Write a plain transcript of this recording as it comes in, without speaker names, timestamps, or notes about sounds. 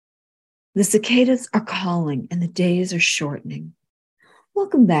The cicadas are calling and the days are shortening.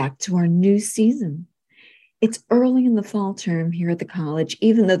 Welcome back to our new season. It's early in the fall term here at the college,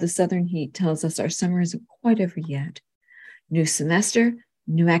 even though the southern heat tells us our summer isn't quite over yet. New semester,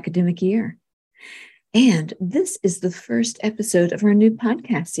 new academic year. And this is the first episode of our new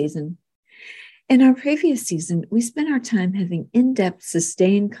podcast season. In our previous season, we spent our time having in-depth,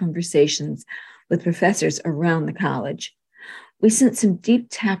 sustained conversations with professors around the college. We sent some deep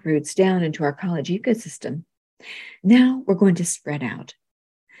taproots down into our college ecosystem. Now we're going to spread out.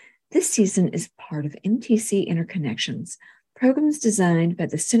 This season is part of MTC Interconnections, programs designed by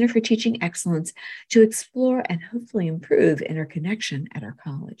the Center for Teaching Excellence to explore and hopefully improve interconnection at our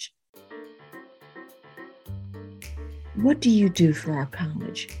college. What do you do for our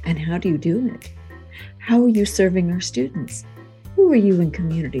college, and how do you do it? How are you serving our students? Who are you in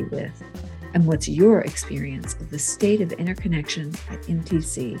community with? And what's your experience of the state of interconnection at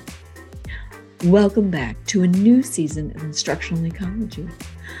MTC? Welcome back to a new season of Instructional Ecology.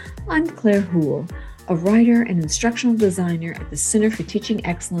 I'm Claire Houle, a writer and instructional designer at the Center for Teaching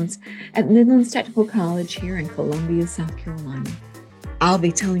Excellence at Midlands Technical College here in Columbia, South Carolina. I'll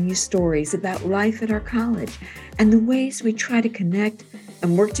be telling you stories about life at our college and the ways we try to connect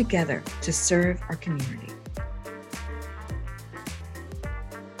and work together to serve our community.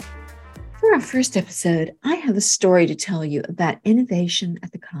 For our first episode, I have a story to tell you about innovation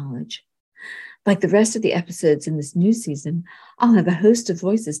at the college. Like the rest of the episodes in this new season, I'll have a host of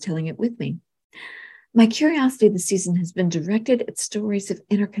voices telling it with me. My curiosity this season has been directed at stories of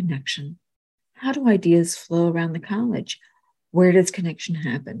interconnection. How do ideas flow around the college? Where does connection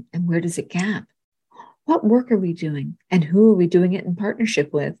happen, and where does it gap? What work are we doing, and who are we doing it in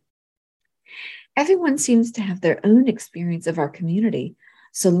partnership with? Everyone seems to have their own experience of our community,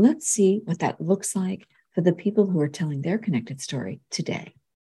 so let's see what that looks like for the people who are telling their connected story today.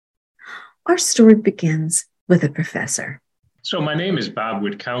 Our story begins with a professor. So my name is Bob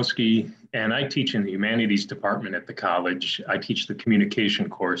Witkowski, and I teach in the humanities department at the college. I teach the communication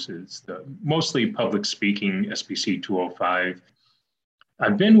courses, mostly public speaking, SPC 205.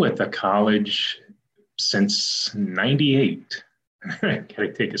 I've been with the college since 98.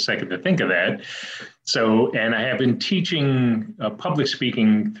 Gotta take a second to think of that. And I have been teaching public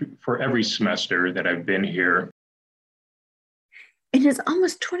speaking for every semester that I've been here. In his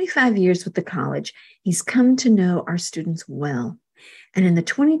almost 25 years with the college, he's come to know our students well. And in the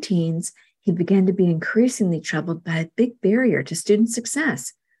 20-teens, he began to be increasingly troubled by a big barrier to student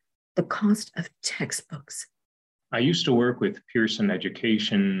success, the cost of textbooks. I used to work with Pearson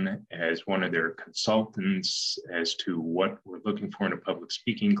Education as one of their consultants as to what we're looking for in a public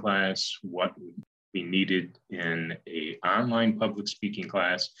speaking class, what would be needed in an online public speaking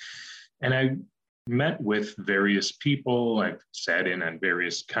class. And I met with various people. I've sat in on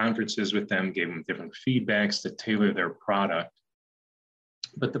various conferences with them, gave them different feedbacks to tailor their product.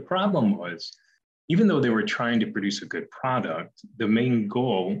 But the problem was, even though they were trying to produce a good product, the main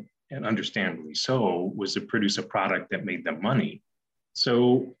goal, and understandably so, was to produce a product that made them money.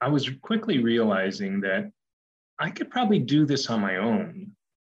 So I was quickly realizing that I could probably do this on my own,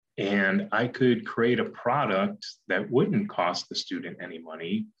 and I could create a product that wouldn't cost the student any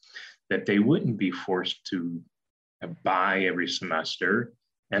money, that they wouldn't be forced to buy every semester,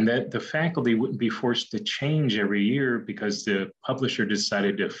 and that the faculty wouldn't be forced to change every year because the publisher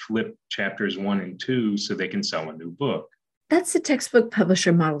decided to flip chapters 1 and 2 so they can sell a new book. That's the textbook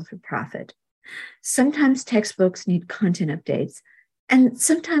publisher model for profit. Sometimes textbooks need content updates, and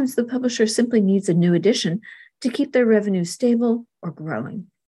sometimes the publisher simply needs a new edition to keep their revenue stable or growing.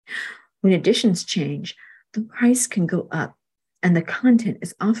 When editions change, the price can go up, and the content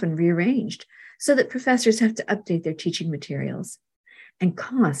is often rearranged so that professors have to update their teaching materials, and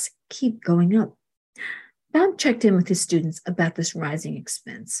costs keep going up. Bob checked in with his students about this rising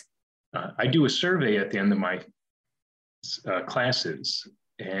expense. I do a survey at the end of my classes,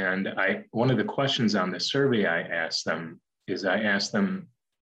 and one of the questions on the survey I asked them,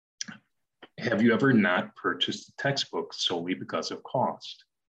 have you ever not purchased a textbook solely because of cost?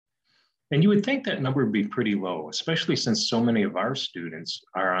 And you would think that number would be pretty low, especially since so many of our students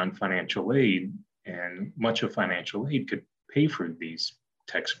are on financial aid, and much of financial aid could pay for these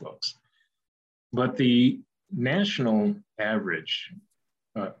textbooks. But the national average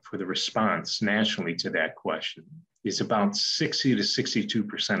for the response nationally to that question is about 60 to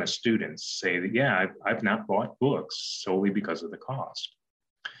 62% of students say that, yeah, I've not bought books solely because of the cost.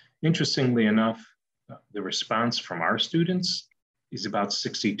 Interestingly enough, the response from our students is about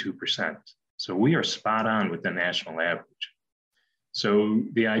 62%. So we are spot on with the national average. So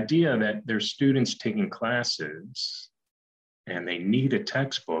the idea that there's students taking classes and they need a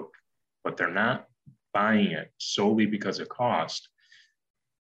textbook, but they're not buying it solely because of cost.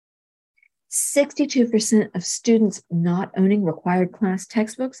 62% of students not owning required class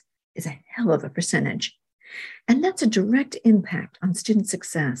textbooks is a hell of a percentage. And that's a direct impact on student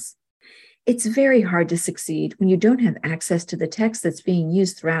success. It's very hard to succeed when you don't have access to the text that's being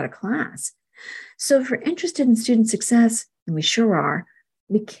used throughout a class. So if we're interested in student success, and we sure are,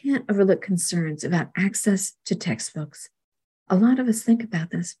 we can't overlook concerns about access to textbooks. A lot of us think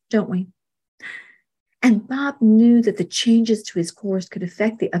about this, don't we? And Bob knew that the changes to his course could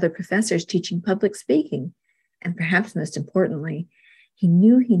affect the other professors teaching public speaking. And perhaps most importantly, he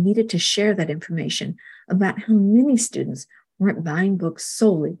knew he needed to share that information about how many students weren't buying books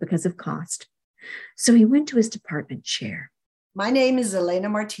solely because of cost. So he went to his department chair. My name is Elena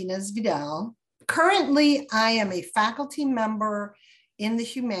Martinez Vidal. Currently, I am a faculty member in the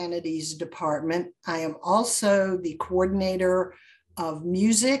humanities department. I am also the coordinator of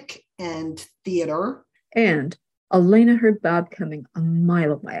music and theater. And Elena heard Bob coming a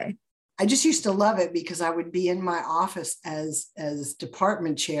mile away. I just used to love it because I would be in my office as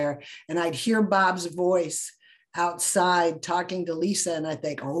department chair, and I'd hear Bob's voice outside talking to Lisa, and I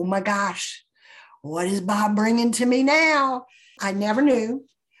think, oh my gosh, what is Bob bringing to me now? I never knew,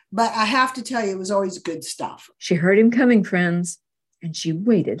 but I have to tell you, it was always good stuff. She heard him coming, friends, and she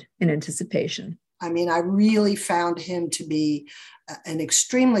waited in anticipation. I mean, I really found him to be an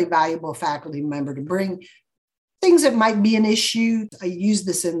extremely valuable faculty member to bring things that might be an issue. I use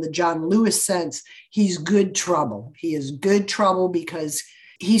this in the John Lewis sense. He's good trouble. He is good trouble because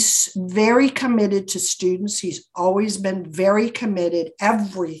he's very committed to students. He's always been very committed.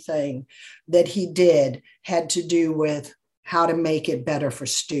 Everything that he did had to do with how to make it better for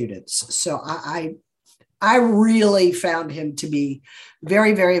students. So I really found him to be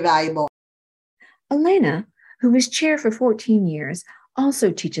very, very valuable. Elena, who was chair for 14 years,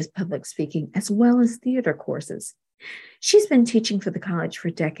 also teaches public speaking as well as theater courses. She's been teaching for the college for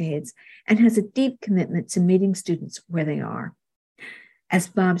decades and has a deep commitment to meeting students where they are. As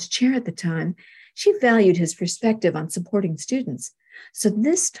Bob's chair at the time, she valued his perspective on supporting students. So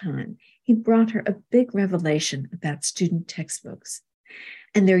this time, he brought her a big revelation about student textbooks.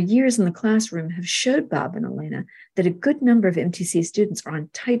 And their years in the classroom have showed Bob and Elena that a good number of MTC students are on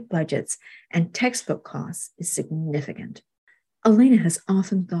tight budgets and textbook costs is significant. Elena has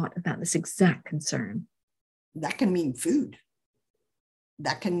often thought about this exact concern. That can mean food.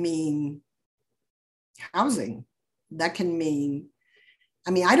 That can mean housing. That can mean,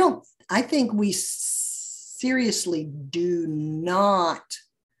 I think we seriously do not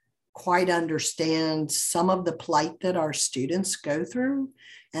quite understand some of the plight that our students go through.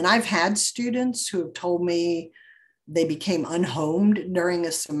 And I've had students who have told me they became unhomed during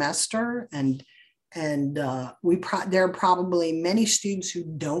a semester, and there are probably many students who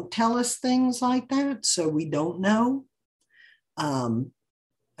don't tell us things like that, so we don't know.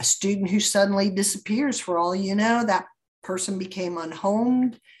 A student who suddenly disappears, for all you know, that person became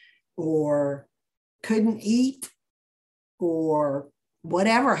unhomed or couldn't eat or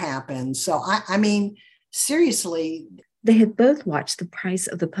whatever happened. So, I mean, seriously. They had both watched the price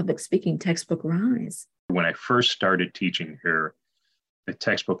of the public speaking textbook rise. When I first started teaching here, the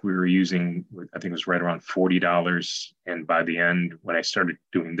textbook we were using, I think it was right around $40. And by the end, when I started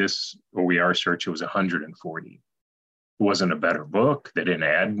doing this OER search, it was $140. It wasn't a better book. They didn't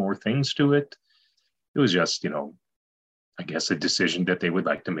add more things to it. It was just, I guess a decision that they would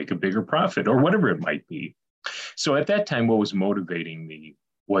like to make a bigger profit or whatever it might be. So at that time, what was motivating me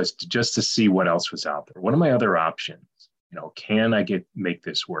was just to see what else was out there. What are my other options? Can I make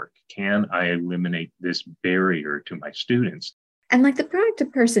this work? Can I eliminate this barrier to my students? And like the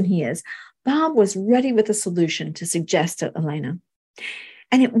proactive person he is, Bob was ready with a solution to suggest to Elena.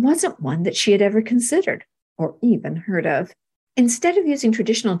 And it wasn't one that she had ever considered or even heard of. Instead of using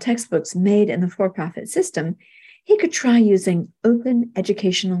traditional textbooks made in the for-profit system, he could try using open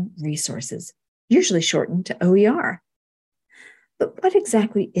educational resources, usually shortened to OER. But what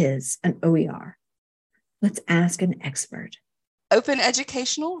exactly is an OER? Let's ask an expert. Open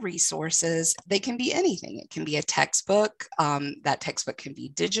educational resources, they can be anything. It can be a textbook. That textbook can be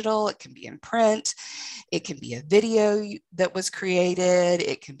digital. It can be in print. It can be a video that was created.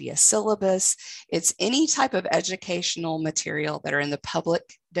 It can be a syllabus. It's any type of educational material that are in the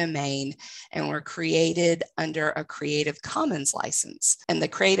public domain and were created under a Creative Commons license. And the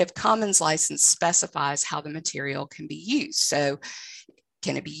Creative Commons license specifies how the material can be used. So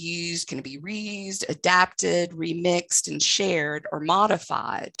can it be used? Can it be reused, adapted, remixed, and shared or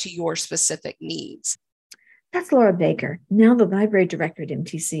modified to your specific needs? That's Laura Baker, now the library director at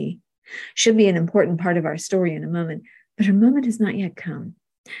MTC. She'll be an important part of our story in a moment, but her moment has not yet come.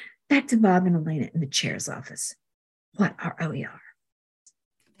 Back to Bob and Elena in the chair's office. What are OER?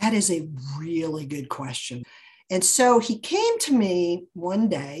 That is a really good question. And so he came to me one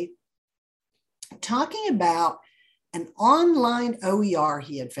day talking about an online OER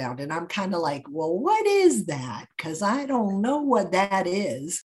he had found. And I'm kind of like, well, what is that? Because I don't know what that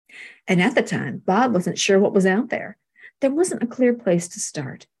is. And at the time, Bob wasn't sure what was out there. There wasn't a clear place to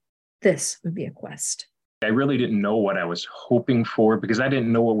start. This would be a quest. I really didn't know what I was hoping for because I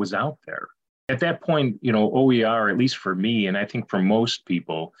didn't know what was out there. At that point, OER, at least for me, and I think for most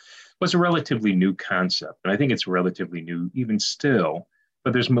people, was a relatively new concept. And I think it's relatively new even still,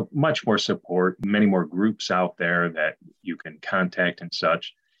 but there's much more support, many more groups out there that you can contact and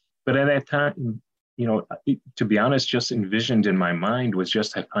such. But at that time, to be honest, just envisioned in my mind was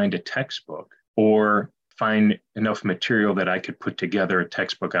just I find a textbook or find enough material that I could put together a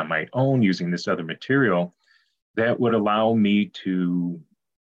textbook on my own using this other material that would allow me to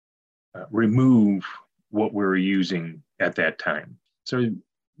remove what we were using at that time. So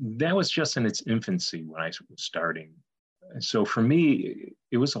that was just in its infancy when I was starting. So for me,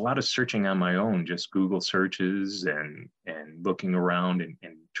 it was a lot of searching on my own, just Google searches and looking around and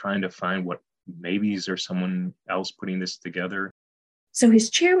trying to find what maybe is there someone else putting this together. So his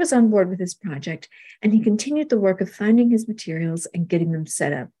chair was on board with his project, and he continued the work of finding his materials and getting them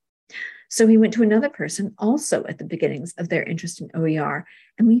set up. So he went to another person also at the beginnings of their interest in OER,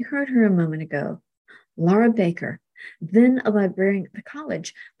 and we heard her a moment ago, Laura Baker, then a librarian at the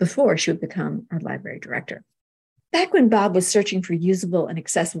college before she would become our library director. Back when Bob was searching for usable and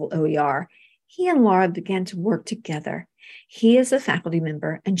accessible OER, he and Laura began to work together. He as a faculty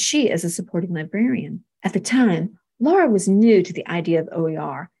member and she as a supporting librarian. At the time, Laura was new to the idea of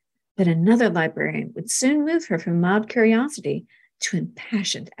OER, but another librarian would soon move her from mild curiosity to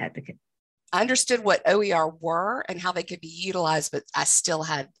impassioned advocate. I understood what OER were and how they could be utilized, but I still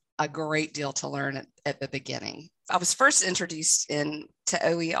had a great deal to learn at the beginning. I was first introduced to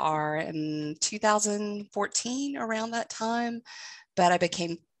OER in 2014, around that time, but I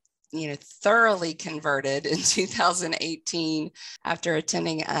became thoroughly converted in 2018 after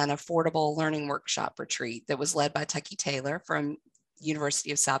attending an affordable learning workshop retreat that was led by Tucky Taylor from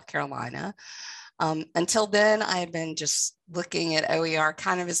University of South Carolina. Until then, I had been just looking at OER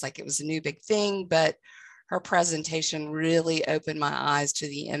kind of as like it was a new big thing, but her presentation really opened my eyes to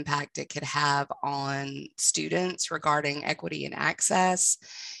the impact it could have on students regarding equity and access.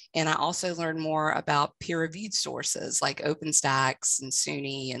 And I also learned more about peer-reviewed sources like OpenStax and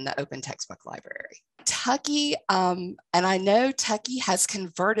SUNY and the Open Textbook Library. Tucky, and I know Tucky has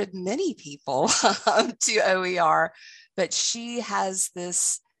converted many people to OER, but she has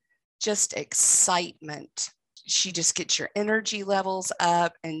this just excitement. She just gets your energy levels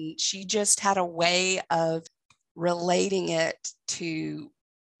up, and she just had a way of relating it to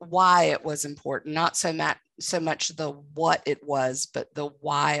why it was important, not so much the what it was, but the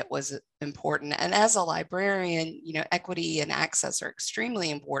why it was important. And as a librarian, equity and access are extremely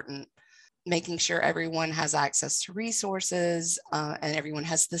important, making sure everyone has access to resources and everyone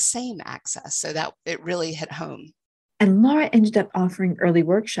has the same access. So that it really hit home. And Laura ended up offering early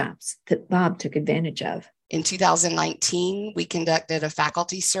workshops that Bob took advantage of. In 2019, we conducted a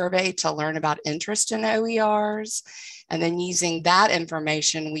faculty survey to learn about interest in OERs. And then using that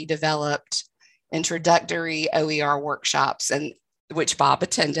information, we developed introductory OER workshops, and which Bob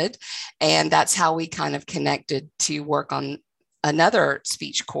attended. And that's how we kind of connected to work on another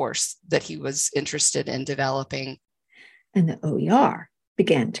speech course that he was interested in developing. And the OER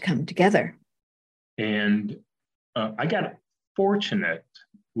began to come together. And I got fortunate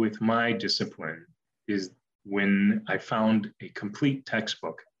with my discipline is when I found a complete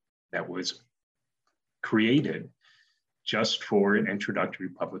textbook that was created just for an introductory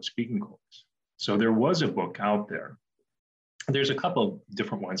public speaking course. So there was a book out there. There's a couple of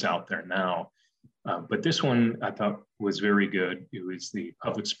different ones out there now, but this one I thought was very good. It was the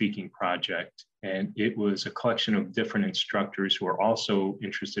Public Speaking Project, and it was a collection of different instructors who are also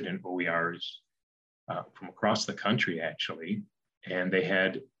interested in OERs from across the country, actually. And they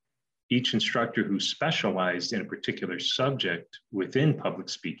had each instructor who specialized in a particular subject within public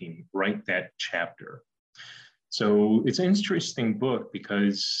speaking write that chapter. So it's an interesting book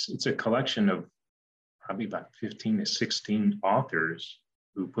because it's a collection of probably about 15 to 16 authors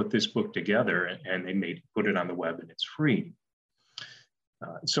who put this book together, and they put it on the web, and it's free.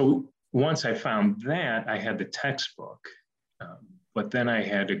 So once I found that, I had the textbook, but then I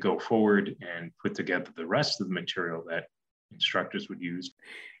had to go forward and put together the rest of the material that instructors would use.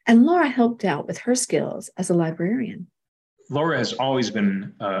 And Laura helped out with her skills as a librarian. Laura has always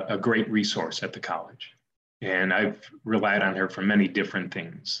been a great resource at the college, and I've relied on her for many different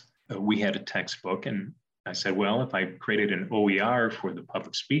things. we had a textbook, and I said, well, if I created an OER for the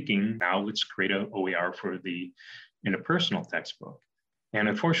public speaking, now let's create an OER for the interpersonal textbook. And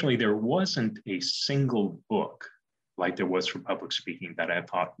unfortunately, there wasn't a single book like there was for public speaking that I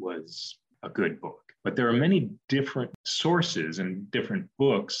thought was a good book. But there are many different sources and different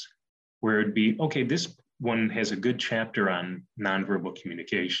books where it'd be, okay, this one has a good chapter on nonverbal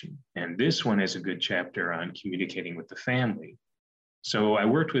communication, and this one has a good chapter on communicating with the family. So I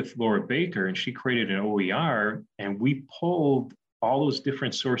worked with Laura Baker, and she created an OER, and we pulled all those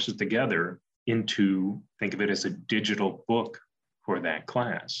different sources together into, think of it as a digital book for that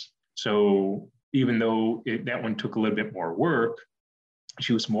class. So even though that one took a little bit more work,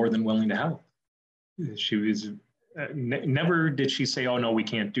 she was more than willing to help. She was never did she say, oh no, we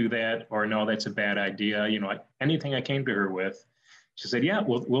can't do that, or no, that's a bad idea. Anything I came to her with, she said, yeah,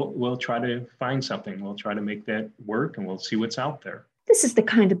 we'll try to find something. We'll try to make that work, and we'll see what's out there. This is the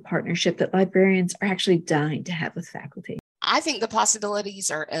kind of partnership that librarians are actually dying to have with faculty. I think the possibilities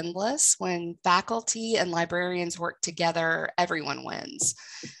are endless. When faculty and librarians work together, everyone wins.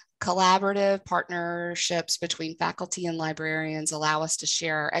 Collaborative partnerships between faculty and librarians allow us to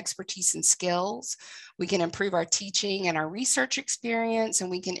share our expertise and skills. We can improve our teaching and our research experience,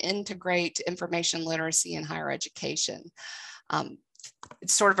 and we can integrate information literacy in higher education.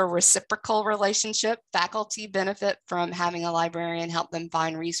 It's sort of a reciprocal relationship. Faculty benefit from having a librarian help them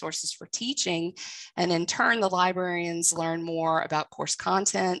find resources for teaching. And in turn, the librarians learn more about course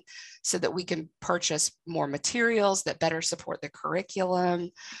content so that we can purchase more materials that better support the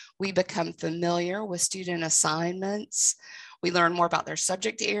curriculum. We become familiar with student assignments. We learn more about their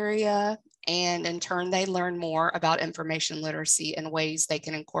subject area. And in turn, they learn more about information literacy and ways they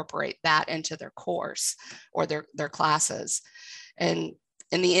can incorporate that into their course or their classes. And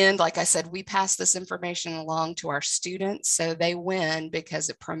in the end, like I said, we pass this information along to our students, so they win because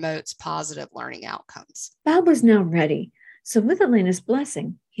it promotes positive learning outcomes. Bob was now ready. So with Elena's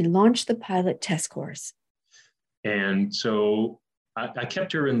blessing, he launched the pilot test course. And so I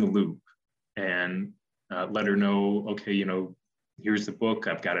kept her in the loop and let her know, okay, here's the book.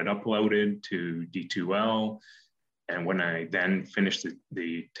 I've got it uploaded to D2L. And when I then finished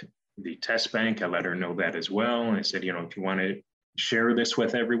the test bank, I let her know that as well. And I said, if you want to share this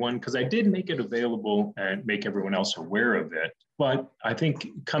with everyone, because I did make it available and make everyone else aware of it. But I think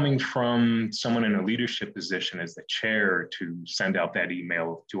coming from someone in a leadership position as the chair to send out that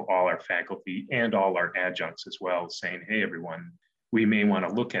email to all our faculty and all our adjuncts as well, saying, hey, everyone, we may want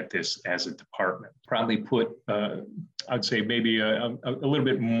to look at this as a department. Probably put, I'd say maybe a little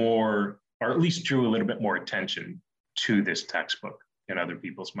bit more, or at least drew a little bit more attention to this textbook in other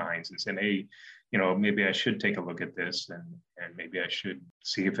people's minds and saying, hey, maybe I should take a look at this and maybe I should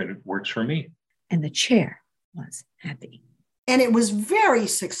see if it works for me. And the chair was happy. And it was very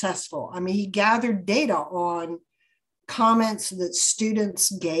successful. I mean, he gathered data on comments that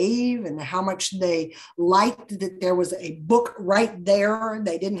students gave and how much they liked that there was a book right there.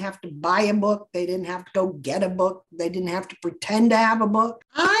 They didn't have to buy a book. They didn't have to go get a book. They didn't have to pretend to have a book.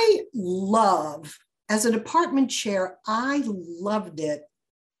 As a department chair, I loved it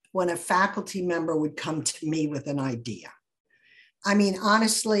when a faculty member would come to me with an idea. I mean,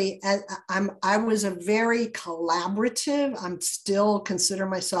 honestly, I was a very collaborative, I'm still consider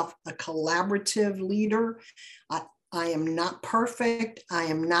myself a collaborative leader. I am not perfect. I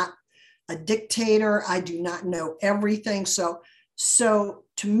am not a dictator. I do not know everything. So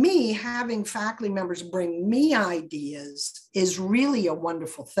to me, having faculty members bring me ideas is really a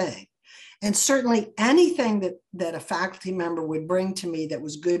wonderful thing. And certainly anything that a faculty member would bring to me that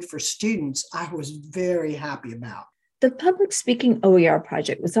was good for students, I was very happy about. The public speaking OER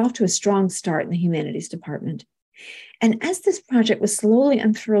project was off to a strong start in the humanities department. And as this project was slowly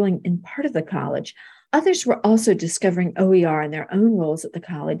unfurling in part of the college, others were also discovering OER in their own roles at the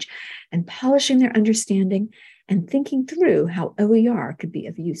college and polishing their understanding and thinking through how OER could be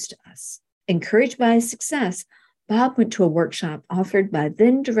of use to us. Encouraged by his success, Bob went to a workshop offered by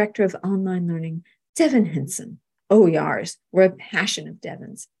then Director of Online Learning, Devin Henson. OERs were a passion of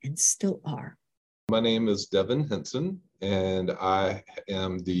Devin's and still are. My name is Devin Henson, and I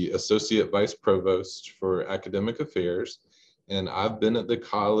am the Associate Vice Provost for Academic Affairs, and I've been at the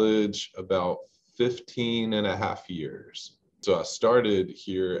college about 15 and a half years. So I started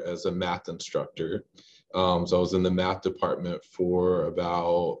here as a math instructor. So I was in the math department for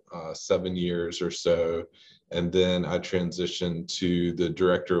about 7 years or so. And then I transitioned to the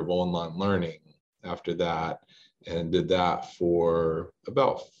Director of Online Learning after that and did that for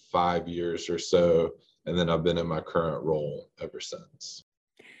about 5 years or so. And then I've been in my current role ever since.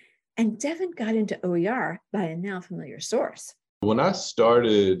 And Devin got into OER by a now familiar source. When I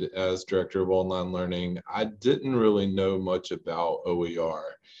started as director of online learning, I didn't really know much about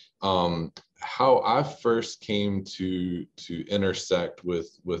OER. How I first came to intersect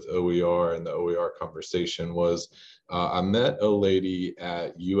with OER and the OER conversation was I met a lady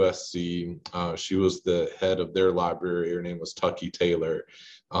at USC. She was the head of their library. Her name was Tucky Taylor.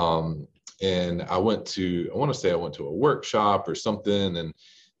 And I want to say I went to a workshop or something,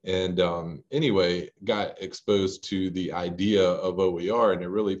 and anyway, got exposed to the idea of OER, and it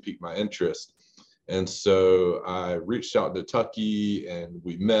really piqued my interest. And so I reached out to Tucky, and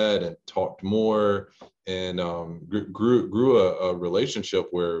we met and talked more, and grew a relationship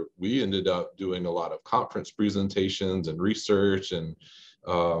where we ended up doing a lot of conference presentations and research, and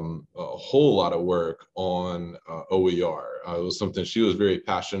a whole lot of work on OER. It was something she was very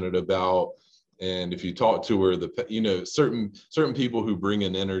passionate about. And if you talk to her, certain people who bring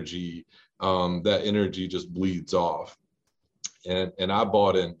in energy, that energy just bleeds off. And I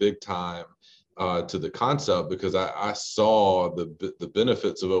bought in big time to the concept because I saw the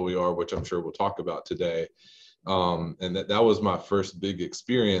benefits of OER, which I'm sure we'll talk about today. And that was my first big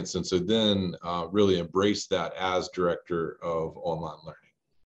experience. And so then really embraced that as director of online learning.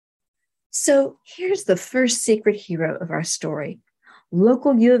 So here's the first secret hero of our story,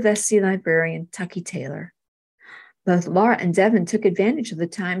 local U of SC librarian Tucky Taylor. Both Laura and Devin took advantage of the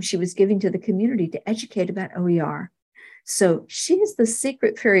time she was giving to the community to educate about OER. So she is the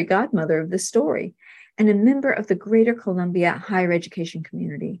secret fairy godmother of the story and a member of the Greater Columbia higher education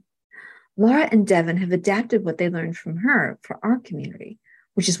community. Laura and Devin have adapted what they learned from her for our community,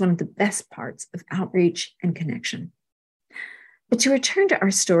 which is one of the best parts of outreach and connection. But to return to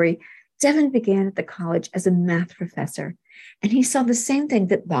our story, Devin began at the college as a math professor, and he saw the same thing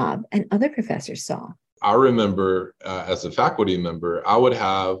that Bob and other professors saw. I remember as a faculty member, I would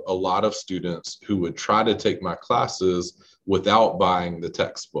have a lot of students who would try to take my classes without buying the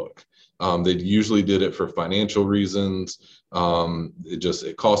textbook. They usually did it for financial reasons.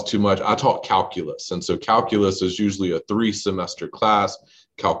 It cost too much. I taught calculus. And so calculus is usually a 3-semester class,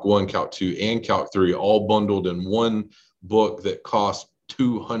 Calc 1, Calc 2, and Calc 3, all bundled in one book that cost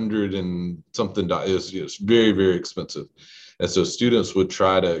 $200 and something. It's very, very expensive. And so students would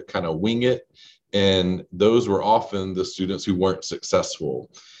try to kind of wing it. And those were often the students who weren't successful.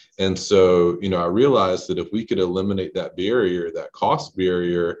 And so, I realized that if we could eliminate that barrier, that cost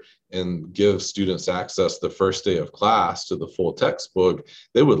barrier, and give students access the first day of class to the full textbook,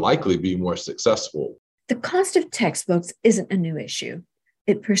 they would likely be more successful. The cost of textbooks isn't a new issue.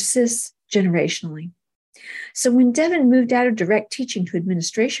 It persists generationally. So when Devin moved out of direct teaching to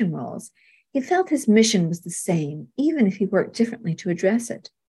administration roles, he felt his mission was the same, even if he worked differently to address it.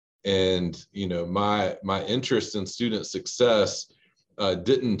 And, my interest in student success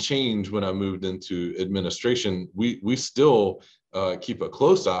didn't change when I moved into administration. We still keep a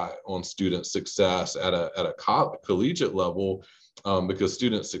close eye on student success at a collegiate level, because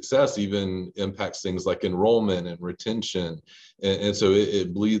student success even impacts things like enrollment and retention. And so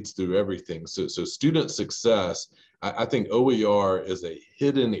it bleeds through everything. So student success, I think OER is a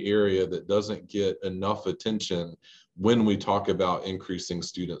hidden area that doesn't get enough attention when we talk about increasing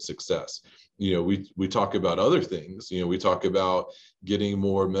student success. We talk about other things. We talk about getting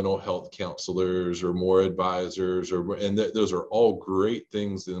more mental health counselors or more advisors, and those are all great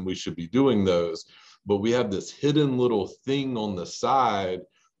things, and we should be doing those. But we have this hidden little thing on the side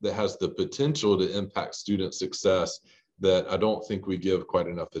that has the potential to impact student success that I don't think we give quite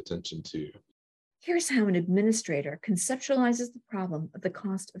enough attention to. Here's how an administrator conceptualizes the problem of the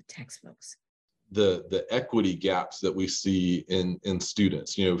cost of textbooks. The equity gaps that we see in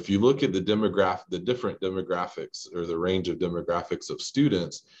students. If you look at the different demographics or the range of demographics of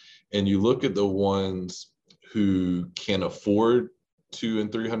students, and you look at the ones who can afford $200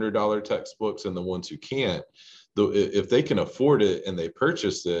 and $300 textbooks and the ones who can't, though, if they can afford it and they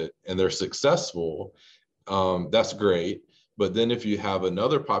purchase it and they're successful, that's great. But then if you have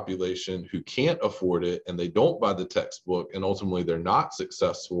another population who can't afford it and they don't buy the textbook and ultimately they're not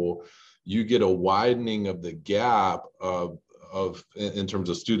successful, you get a widening of the gap in terms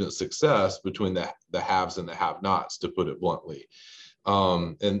of student success between the haves and the have-nots, to put it bluntly.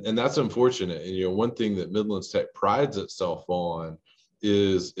 And that's unfortunate. And one thing that Midlands Tech prides itself on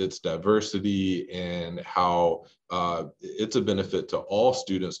is its diversity and how it's a benefit to all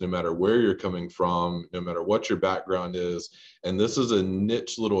students, no matter where you're coming from, no matter what your background is. And this is a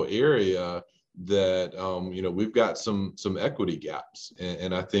niche little area that we've got some equity gaps,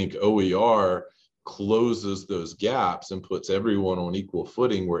 and I think OER closes those gaps and puts everyone on equal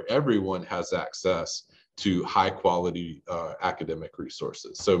footing, where everyone has access to high quality academic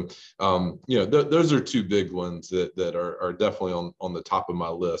resources. So, those are two big ones that are definitely on the top of my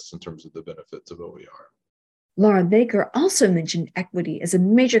list in terms of the benefits of OER. Laura Baker also mentioned equity as a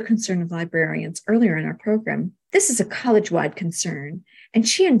major concern of librarians earlier in our program. This is a college-wide concern, and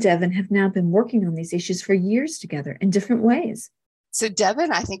she and Devin have now been working on these issues for years together in different ways. So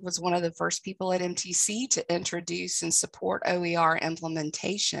Devin, I think, was one of the first people at MTC to introduce and support OER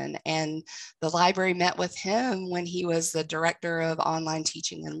implementation. And the library met with him when he was the director of online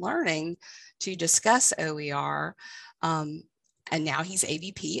teaching and learning to discuss OER. And now he's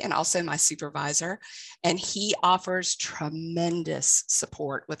AVP and also my supervisor. And he offers tremendous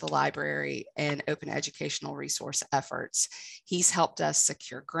support with the library and open educational resource efforts. He's helped us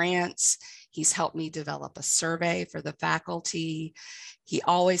secure grants. He's helped me develop a survey for the faculty. He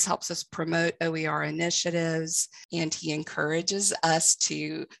always helps us promote OER initiatives, and he encourages us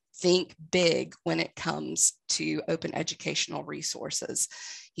to think big when it comes to open educational resources.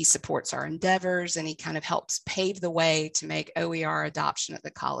 He supports our endeavors, and he kind of helps pave the way to make OER adoption at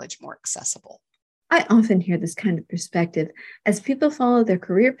the college more accessible. I often hear this kind of perspective as people follow their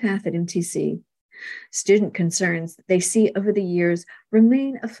career path at MTC. Student concerns that they see over the years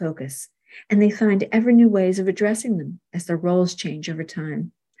remain a focus, and they find ever new ways of addressing them as their roles change over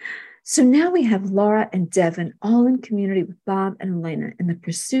time. So now we have Laura and Devin all in community with Bob and Elena in the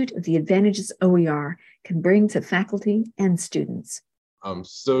pursuit of the advantages OER can bring to faculty and students. I'm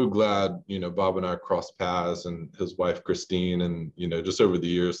so glad, Bob and I crossed paths, and his wife, Christine, and, just over the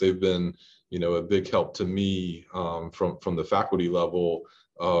years, they've been, a big help to me from the faculty level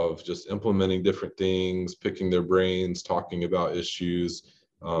of just implementing different things, picking their brains, talking about issues.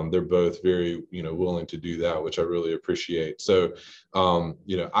 They're both very, willing to do that, which I really appreciate. So,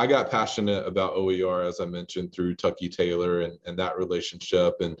 I got passionate about OER, as I mentioned, through Tucky Taylor and that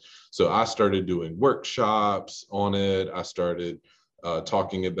relationship. And so I started doing workshops on it. I started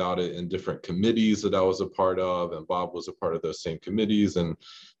talking about it in different committees that I was a part of, and Bob was a part of those same committees. And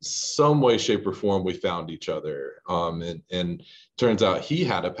some way, shape, or form, we found each other. And turns out he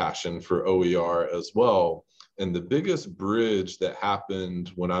had a passion for OER as well. And the biggest bridge that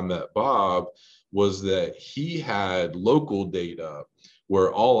happened when I met Bob was that he had local data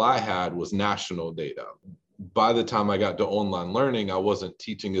where all I had was national data. By the time I got to online learning, I wasn't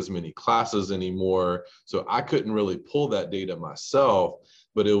teaching as many classes anymore. So I couldn't really pull that data myself,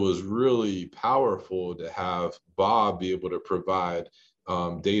 but it was really powerful to have Bob be able to provide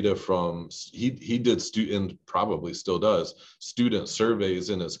data from, he did student, probably still does, student surveys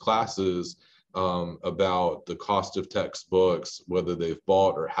in his classes about the cost of textbooks, whether they've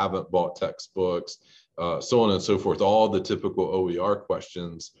bought or haven't bought textbooks, so on and so forth, all the typical OER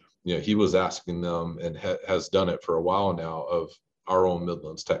questions. He was asking them and has done it for a while now of our own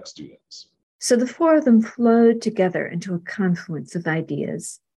Midlands Tech students. So the four of them flowed together into a confluence of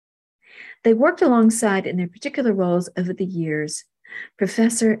ideas. They worked alongside in their particular roles over the years,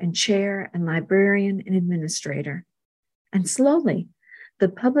 professor and chair and librarian and administrator. And slowly, the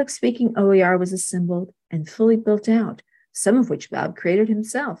public speaking OER was assembled and fully built out, some of which Bob created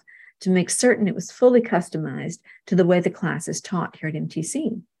himself to make certain it was fully customized to the way the class is taught here at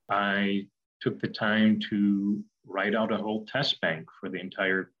MTC. I took the time to write out a whole test bank for the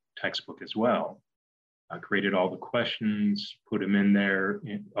entire textbook as well. I created all the questions, put them in there,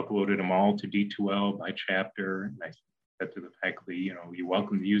 uploaded them all to D2L by chapter. And I said to the faculty, you're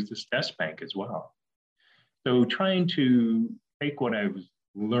welcome to use this test bank as well. So trying to take what I was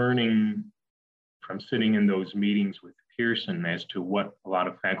learning from sitting in those meetings with Pearson as to what a lot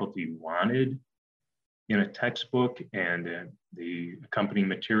of faculty wanted in a textbook and the accompanying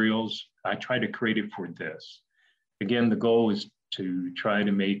materials, I try to create it for this. Again, the goal is to try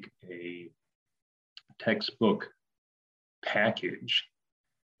to make a textbook package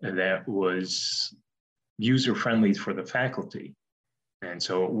that was user-friendly for the faculty. And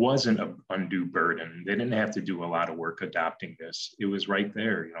so it wasn't an undue burden. They didn't have to do a lot of work adopting this. It was right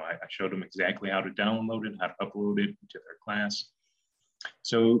there. I showed them exactly how to download it, how to upload it to their class.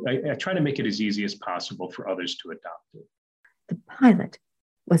 So I try to make it as easy as possible for others to adopt it. The pilot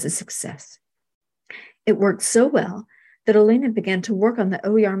was a success. It worked so well that Elena began to work on the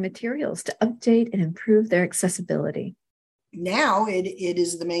OER materials to update and improve their accessibility. Now it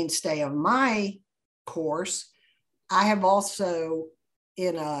is the mainstay of my course. I have also,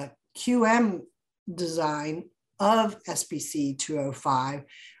 in a QM design of SBC 205,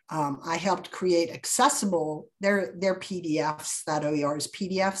 I helped create accessible, they're PDFs, that OER is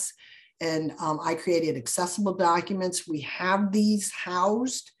PDFs, and I created accessible documents. We have these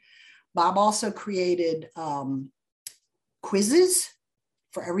housed. Bob also created quizzes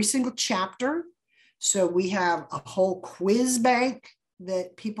for every single chapter. So we have a whole quiz bank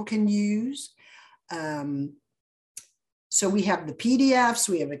that people can use. So we have the PDFs,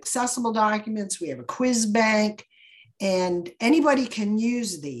 we have accessible documents, we have a quiz bank, and anybody can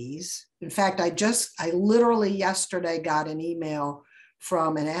use these. In fact, I literally yesterday got an email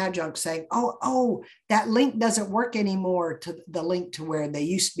from an adjunct saying, oh, that link doesn't work anymore, to the link to where they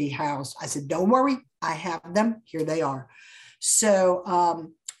used to be housed. I said, don't worry, I have them, here they are. So,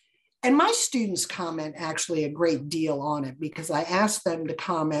 and my students comment actually a great deal on it, because I asked them to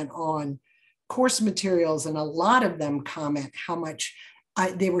comment on course materials, and a lot of them comment how much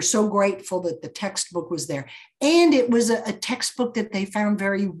they were so grateful that the textbook was there. And it was a textbook that they found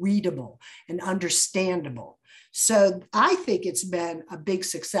very readable and understandable. So I think it's been a big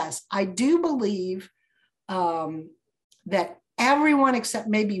success. I do believe that everyone except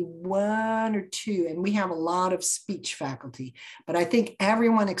maybe one or two, and we have a lot of speech faculty, but I think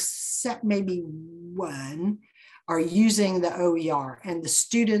everyone except maybe one are using the OER, and the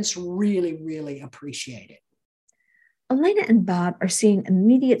students really, really appreciate it. Elena and Bob are seeing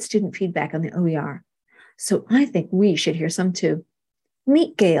immediate student feedback on the OER, so I think we should hear some too.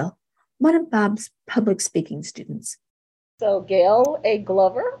 Meet Gail, one of Bob's public speaking students. So Gail A.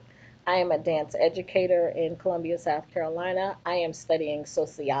 Glover, I am a dance educator in Columbia, South Carolina. I am studying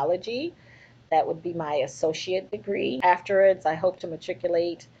sociology. That would be my associate degree. Afterwards, I hope to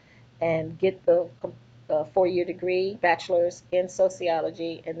matriculate and get the 4-year degree, bachelor's in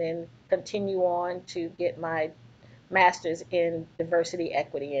sociology, and then continue on to get my master's in diversity,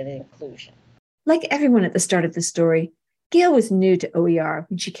 equity, and inclusion. Like everyone at the start of the story, Gail was new to OER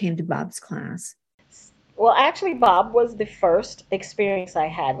when she came to Bob's class. Well, actually, Bob was the first experience I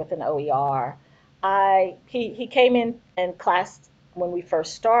had with an OER. He came in class when we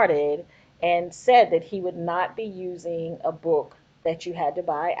first started and said that he would not be using a book that you had to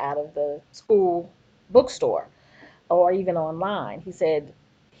buy out of the school bookstore or even online. He said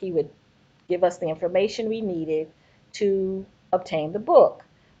he would give us the information we needed to obtain the book,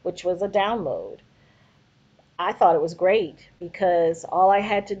 which was a download. I thought it was great because all I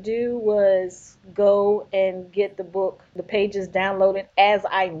had to do was go and get the book, the pages downloaded as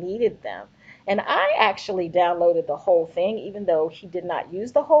I needed them. And I actually downloaded the whole thing, even though he did not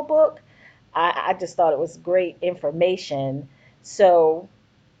use the whole book. I just thought it was great information. So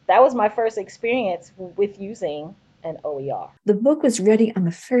that was my first experience with using an OER. The book was ready on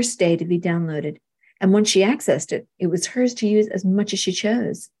the first day to be downloaded, and once she accessed it, it was hers to use as much as she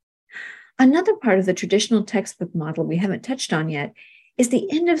chose. Another part of the traditional textbook model we haven't touched on yet is the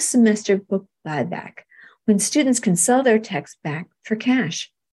end of semester book buyback, when students can sell their text back for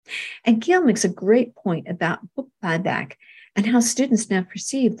cash. And Gail makes a great point about book buyback and how students now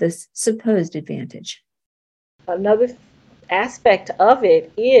perceive this supposed advantage. Another aspect of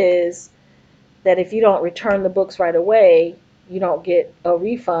it is that if you don't return the books right away, you don't get a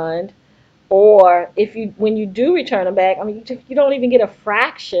refund. Or when you do return them back, I mean, you don't even get a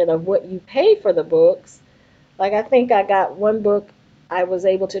fraction of what you pay for the books. Like, I think I got one book, I was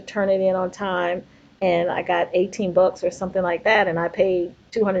able to turn it in on time, and I got 18 bucks or something like that, and I paid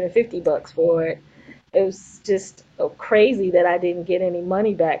 250 bucks for it. It was just crazy that I didn't get any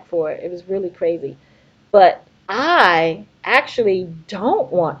money back for it. It was really crazy. But I actually don't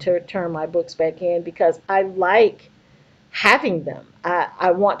want to return my books back in because I like having them. I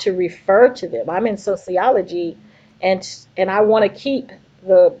want to refer to them. I'm in sociology, and I want to keep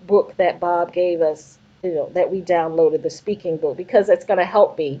the book that Bob gave us, that we downloaded, the speaking book, because it's going to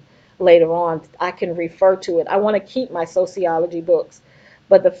help me later on. I can refer to it. I want to keep my sociology books.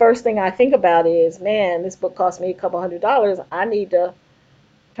 But the first thing I think about is, man, this book cost me a couple $100. I need to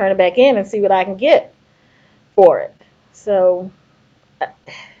turn it back in and see what I can get for it. So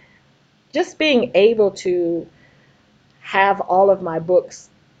just being able to have all of my books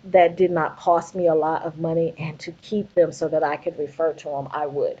that did not cost me a lot of money and to keep them so that I could refer to them, I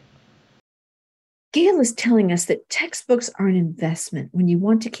would. Gail is telling us that textbooks are an investment when you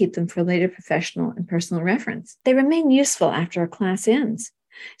want to keep them for later professional and personal reference. They remain useful after a class ends.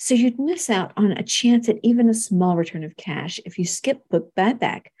 So you'd miss out on a chance at even a small return of cash if you skip book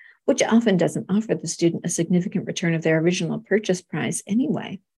buyback, which often doesn't offer the student a significant return of their original purchase price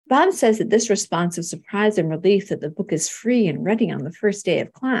anyway. Bob says that this response of surprise and relief that the book is free and ready on the first day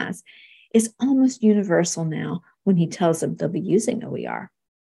of class is almost universal now when he tells them they'll be using OER.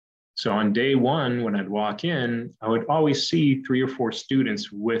 So on day one, when I'd walk in, I would always see 3 or 4 students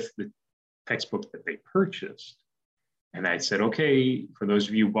with the textbook that they purchased. And I said, okay, for those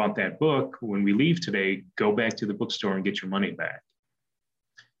of you who bought that book, when we leave today, go back to the bookstore and get your money back.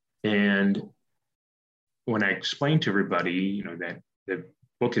 And when I explained to everybody, that the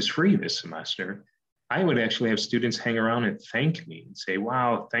book is free this semester, I would actually have students hang around and thank me and say,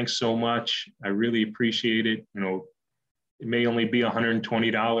 wow, thanks so much. I really appreciate it. It may only be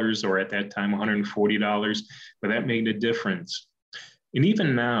 $120 or at that time $140, but that made a difference. And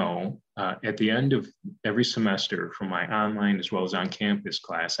even now, at the end of every semester for my online as well as on campus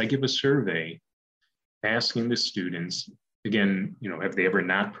class, I give a survey asking the students, again, have they ever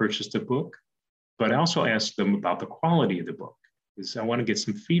not purchased a book? But I also ask them about the quality of the book, because I want to get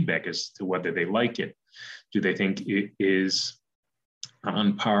some feedback as to whether they like it. Do they think it is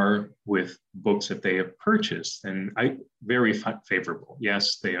on par with books that they have purchased? And very favorable.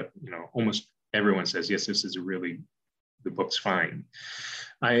 Yes, they, almost everyone says, yes, the book's fine.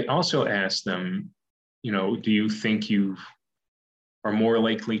 I also ask them, do you think you are more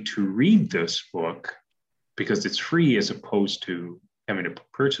likely to read this book because it's free as opposed to having to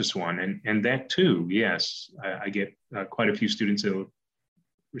purchase one? And that too, yes, I get quite a few students who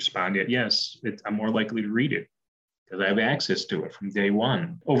respond, yes, I'm more likely to read it because I have access to it from day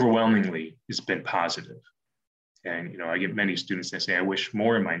one. Overwhelmingly, it's been positive. And I get many students that say, I wish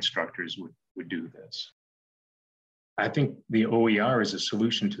more of my instructors would do this. I think the OER is a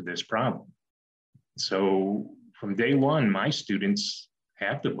solution to this problem. So from day one, my students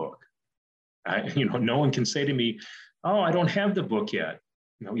have the book. No one can say to me, oh, I don't have the book yet.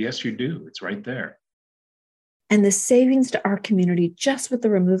 Yes, you do. It's right there. And the savings to our community just with the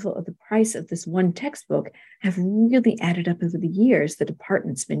removal of the price of this one textbook have really added up over the years the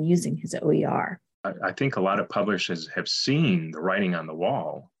department's been using his OER. I think a lot of publishers have seen the writing on the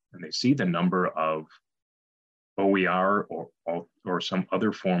wall, and they see the number of OER or some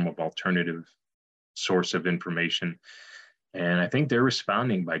other form of alternative source of information. And I think they're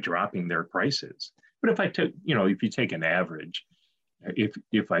responding by dropping their prices. But if you take an average,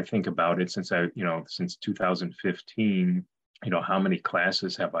 if I think about it, since 2015, how many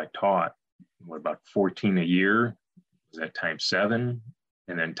classes have I taught? What, about 14 a year? Is that times 7?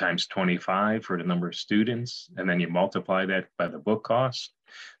 And then times 25 for the number of students, and then you multiply that by the book cost.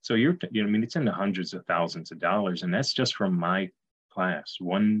 So it's in the hundreds of thousands of dollars, and that's just from my class,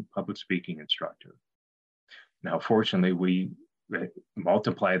 one public speaking instructor. Now, fortunately, we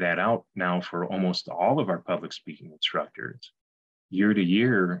multiply that out now for almost all of our public speaking instructors. Year to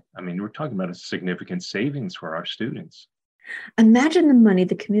year, we're talking about a significant savings for our students. Imagine the money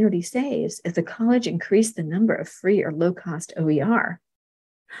the community saves if the college increased the number of free or low-cost OER.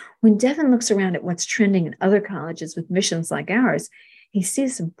 When Devin looks around at what's trending in other colleges with missions like ours, he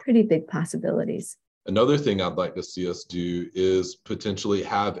sees some pretty big possibilities. Another thing I'd like to see us do is potentially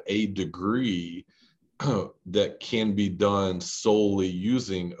have a degree that can be done solely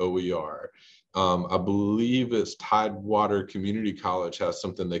using OER. I believe it's Tidewater Community College has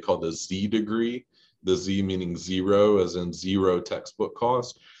something they call the Z degree, the Z meaning zero, as in zero textbook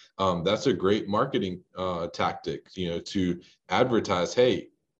cost. That's a great marketing tactic, to advertise, hey,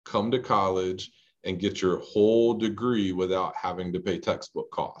 come to college and get your whole degree without having to pay textbook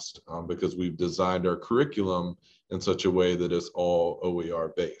cost, because we've designed our curriculum in such a way that it's all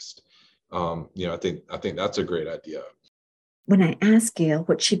OER based. I think that's a great idea. When I asked Gail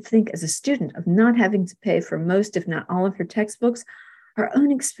what she'd think as a student of not having to pay for most, if not all, of her textbooks, her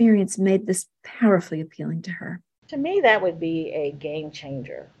own experience made this powerfully appealing to her. To me, that would be a game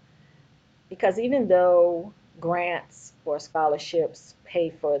changer. Because even though grants or scholarships pay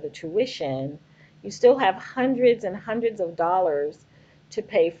for the tuition, you still have hundreds and hundreds of dollars to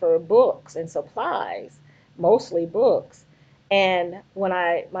pay for books and supplies, mostly books. And when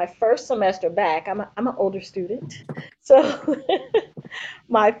my first semester back, I'm an older student, so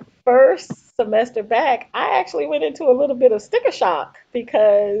my first semester back, I actually went into a little bit of sticker shock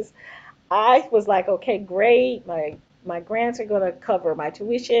because I was like, okay, great, my grants are going to cover my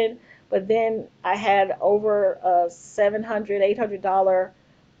tuition, but then I had over $700, $800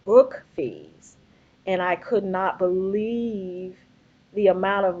 book fees, and I could not believe the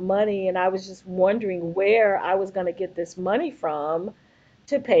amount of money, and I was just wondering where I was going to get this money from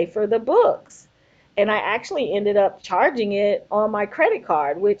to pay for the books. And I actually ended up charging it on my credit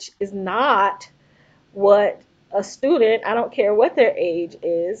card, which is not what a student, I don't care what their age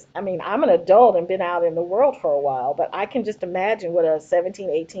is. I'm an adult and been out in the world for a while, but I can just imagine what a 17,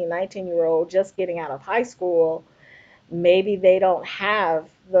 18, 19-year-old just getting out of high school, maybe they don't have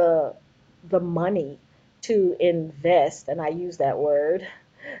the money to invest, and I use that word,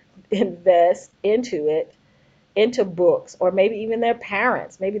 invest into books, or maybe even their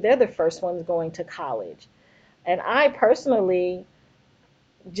parents. Maybe they're the first ones going to college. And I personally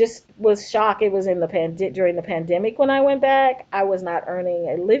just was shocked. It was during the pandemic when I went back. I was not earning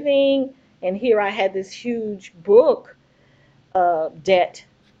a living, and here I had this huge book debt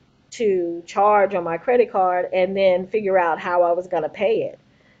to charge on my credit card and then figure out how I was going to pay it.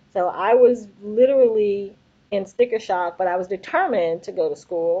 So I was literally in sticker shock, but I was determined to go to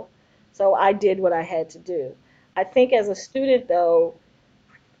school. So I did what I had to do. I think as a student, though,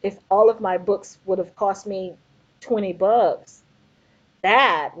 if all of my books would have cost me $20,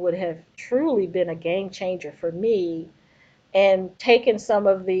 that would have truly been a game changer for me and taken some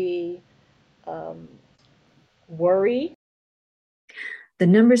of the um, worry. The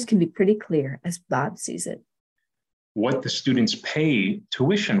numbers can be pretty clear as Bob sees it. What the students pay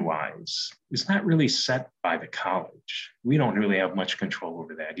tuition-wise is not really set by the college. We don't really have much control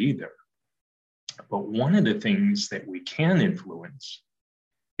over that either. But one of the things that we can influence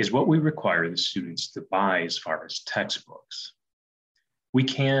is what we require the students to buy as far as textbooks. We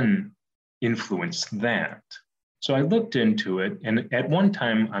can influence that. So I looked into it, and at one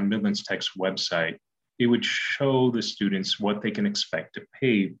time on Midlands Tech's website, it would show the students what they can expect to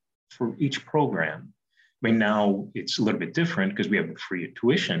pay for each program. I mean, now it's a little bit different because we have the free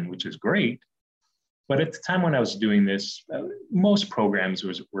tuition, which is great. But at the time when I was doing this, most programs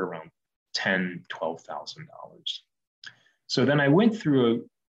were around $10,000, $12,000. So then I went through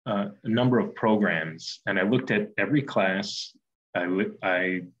a number of programs and I looked at every class.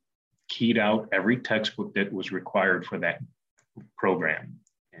 I keyed out every textbook that was required for that program.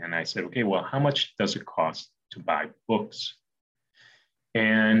 And I said, okay, well, how much does it cost to buy books?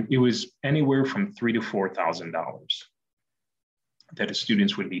 And it was anywhere from $3,000 to $4,000 that the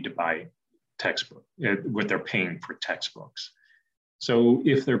students would need to buy textbook, what they're paying for textbooks. So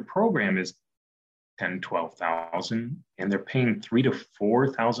if their program is 10, 12,000, and they're paying 3,000 to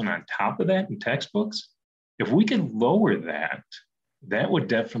 4,000 on top of that in textbooks, if we could lower that, that would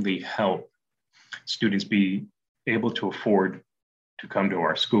definitely help students be able to afford to come to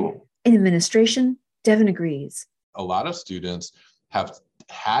our school. In administration, Devin agrees. A lot of students have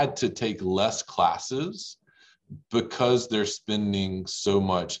had to take less classes because they're spending so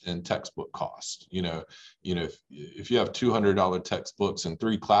much in textbook cost. If you have $200 textbooks and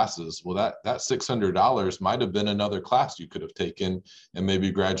 3 classes, well, that $600 might have been another class you could have taken and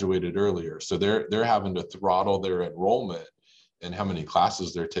maybe graduated earlier. So they're having to throttle their enrollment and how many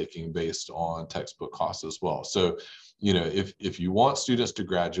classes they're taking based on textbook costs as well. So, if you want students to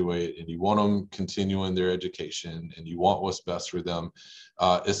graduate and you want them continuing their education and you want what's best for them,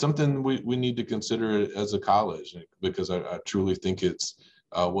 it's something we need to consider as a college, because I truly think it's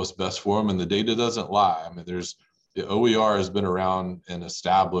what's best for them. And the data doesn't lie. I mean, the OER has been around and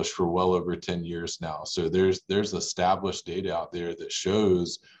established for well over 10 years now. So there's established data out there that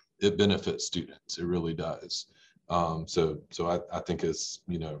shows it benefits students. It really does. So I think it's,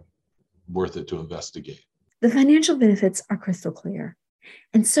 worth it to investigate. The financial benefits are crystal clear.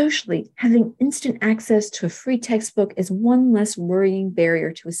 And socially, having instant access to a free textbook is one less worrying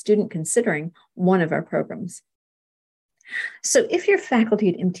barrier to a student considering one of our programs. So if you're faculty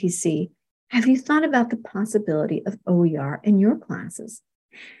at MTC, have you thought about the possibility of OER in your classes?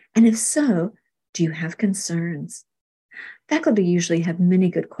 And if so, do you have concerns? Faculty usually have many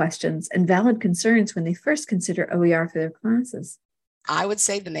good questions and valid concerns when they first consider OER for their classes. I would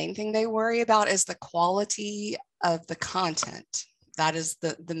say the main thing they worry about is the quality of the content. That is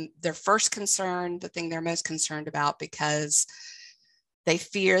their first concern, the thing they're most concerned about, because they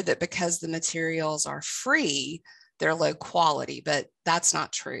fear that because the materials are free, they're low quality, but that's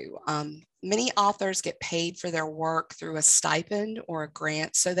not true. Many authors get paid for their work through a stipend or a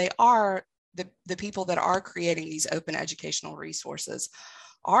grant. So they are, the people that are creating these open educational resources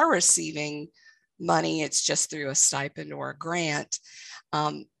are receiving money. It's just through a stipend or a grant.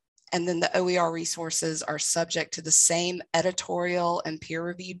 And then the OER resources are subject to the same editorial and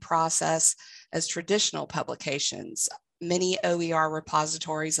peer-reviewed process as traditional publications. Many OER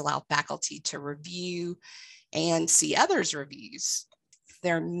repositories allow faculty to review and see others' reviews.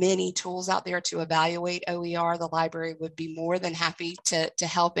 There are many tools out there to evaluate OER. The library would be more than happy to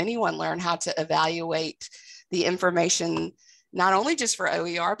help anyone learn how to evaluate the information, not only just for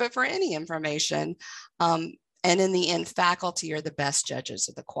OER, but for any information. And in the end, faculty are the best judges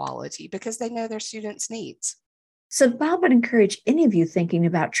of the quality because they know their students' needs. So Bob would encourage any of you thinking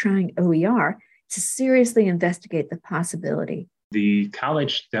about trying OER to seriously investigate the possibility. The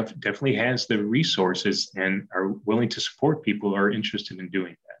college definitely has the resources and are willing to support people who are interested in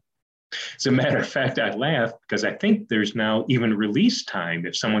doing that. As a matter of fact, I laugh because I think there's now even release time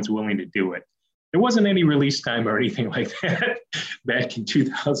if someone's willing to do it. There wasn't any release time or anything like that back in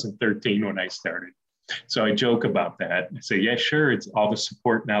 2013 when I started. So I joke about that. I say, yeah, sure, it's all the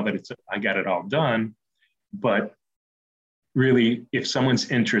support now that I got it all done. But really, if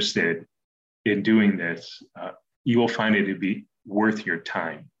someone's interested in doing this, you will find it to be worth your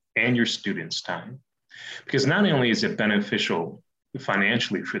time. and your students' time. Because not only is it beneficial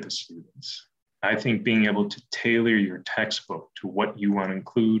financially for the students, I think being able to tailor your textbook to what you want to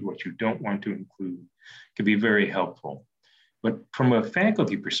include, what you don't want to include, can be very helpful. But from a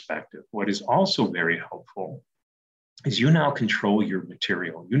faculty perspective, what is also very helpful is you now control your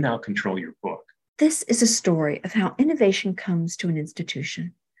material. You now control your book. This is a story of how innovation comes to an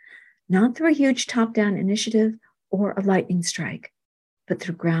institution, not through a huge top-down initiative or a lightning strike, but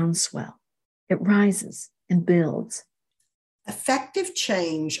through groundswell. It rises and builds. Effective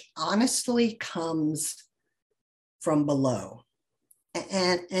change honestly comes from below.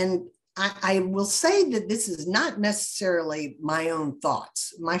 And I will say that this is not necessarily my own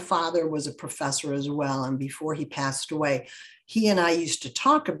thoughts. My father was a professor as well. And before he passed away, he and I used to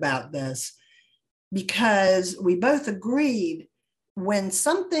talk about this because we both agreed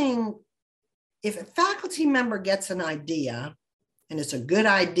if a faculty member gets an idea and it's a good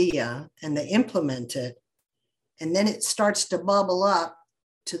idea and they implement it, and then it starts to bubble up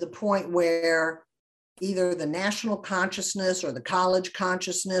to the point where either the national consciousness or the college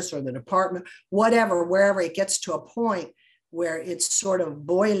consciousness or the department, whatever, wherever it gets to a point where it's sort of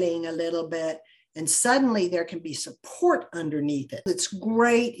boiling a little bit, and suddenly there can be support underneath it. It's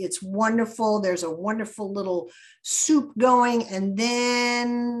great. It's wonderful. There's a wonderful little soup going, and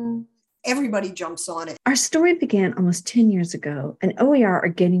then everybody jumps on it. Our story began almost 10 years ago, and OER are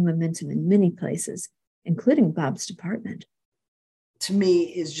gaining momentum in many places, including Bob's department. To me,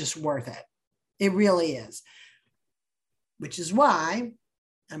 is just worth it. It really is, which is why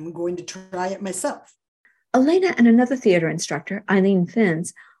I'm going to try it myself. Elena and another theater instructor, Eileen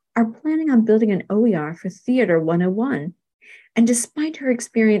Fins, are planning on building an OER for Theater 101. And despite her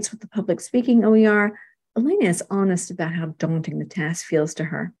experience with the public speaking OER, Elena is honest about how daunting the task feels to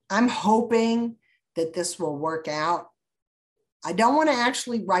her. I'm hoping that this will work out. I don't want to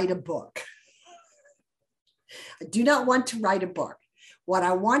actually write a book. I do not want to write a book. What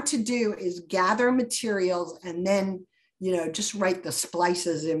I want to do is gather materials and then, just write the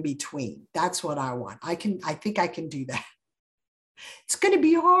splices in between. That's what I want. I think I can do that. It's going to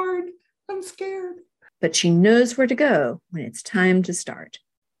be hard. I'm scared. But she knows where to go when it's time to start.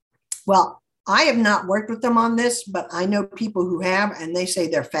 Well, I have not worked with them on this, but I know people who have, and they say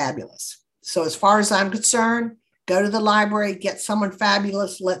they're fabulous. So as far as I'm concerned, go to the library, get someone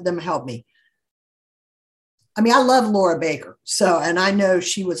fabulous, let them help me. I mean, I love Laura Baker. And I know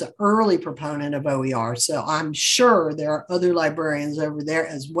she was an early proponent of OER. So I'm sure there are other librarians over there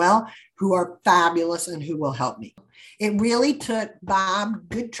as well who are fabulous and who will help me. It really took Bob,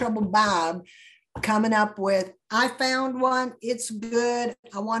 Good Trouble Bob, coming up with, I found one, it's good,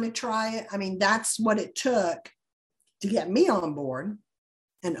 I want to try it. I mean, that's what it took to get me on board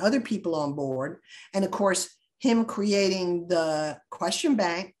and other people on board. And of course, him creating the question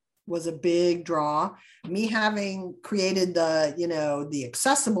bank was a big draw. Me having created the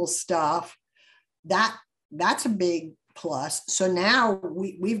accessible stuff, that's a big plus. So now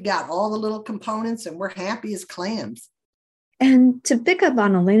we've got all the little components and we're happy as clams. And to pick up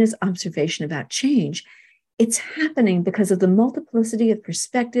on Elena's observation about change, it's happening because of the multiplicity of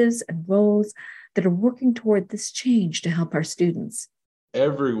perspectives and roles that are working toward this change to help our students.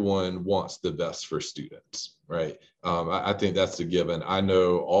 Everyone wants the best for students, right? I think that's a given. I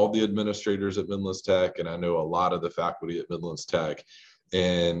know all the administrators at Midlands Tech, and I know a lot of the faculty at Midlands Tech,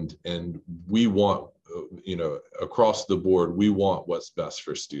 and we want, across the board, we want what's best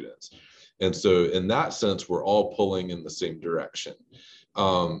for students. And so in that sense, we're all pulling in the same direction.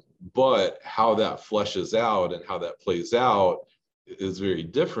 But how that fleshes out and how that plays out is very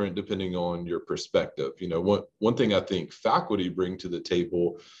different depending on your perspective. One thing I think faculty bring to the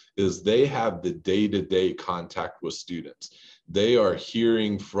table is they have the day-to-day contact with students. They are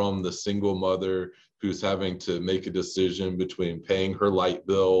hearing from the single mother who's having to make a decision between paying her light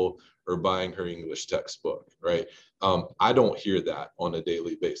bill or buying her English textbook, right? I don't hear that on a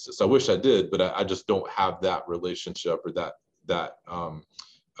daily basis. I wish I did, but I just don't have that relationship or that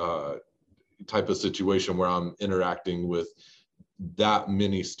type of situation where I'm interacting with that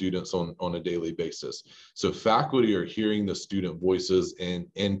many students on a daily basis. So faculty are hearing the student voices and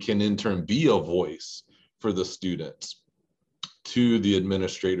can in turn be a voice for the students to the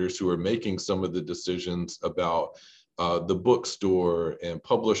administrators who are making some of the decisions about the bookstore and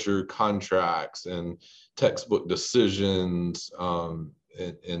publisher contracts and textbook decisions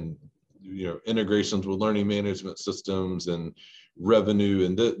and integrations with learning management systems and revenue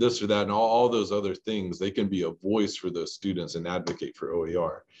and this or that and all those other things. They can be a voice for those students and advocate for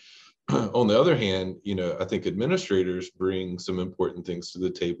OER. On the other hand, I think administrators bring some important things to the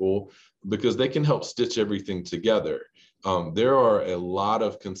table because they can help stitch everything together. There are a lot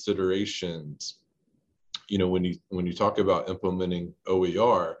of considerations, when you talk about implementing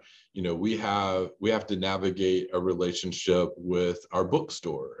OER. We have to navigate a relationship with our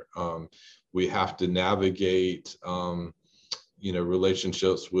bookstore. We have to navigate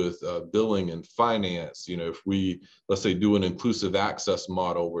relationships with billing and finance. If we, let's say, do an inclusive access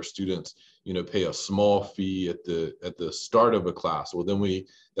model where students pay a small fee at the start of a class, well, then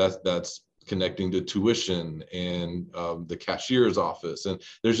that's connecting to tuition and the cashier's office, and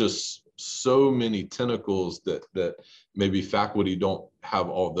there's just so many tentacles that maybe faculty don't have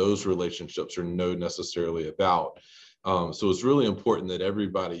all those relationships or know necessarily about. So it's really important that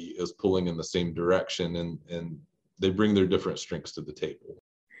everybody is pulling in the same direction, and they bring their different strengths to the table.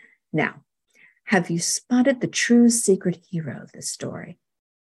 Now, have you spotted the true secret hero of this story?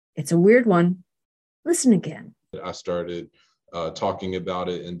 It's a weird one. Listen again. I started talking about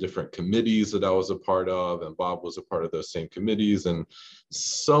it in different committees that I was a part of, and Bob was a part of those same committees. And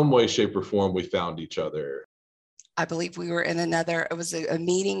some way, shape, or form, we found each other. I believe we were in it was a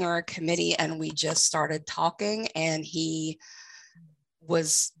meeting or a committee, and we just started talking, and he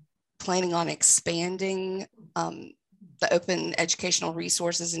was planning on expanding the open educational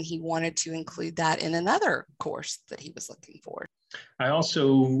resources, and he wanted to include that in another course that he was looking for. I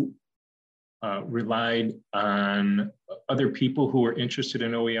also relied on other people who were interested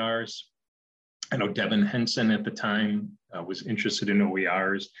in OERs. I know Devin Henson at the time was interested in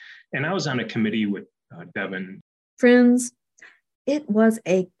OERs, and I was on a committee with Devin. Friends, it was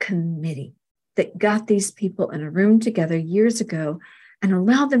a committee that got these people in a room together years ago and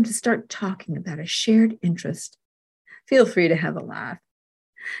allowed them to start talking about a shared interest. Feel free to have a laugh.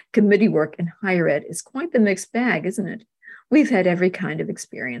 Committee work in higher ed is quite the mixed bag, isn't it? We've had every kind of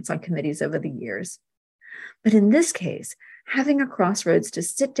experience on committees over the years. But in this case, having a crossroads to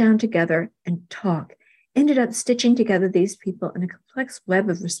sit down together and talk ended up stitching together these people in a complex web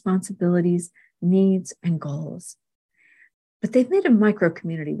of responsibilities, needs, and goals. But they've made a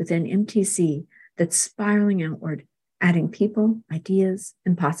micro-community within MTC that's spiraling outward, adding people, ideas,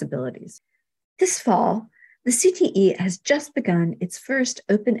 and possibilities. This fall, the CTE has just begun its first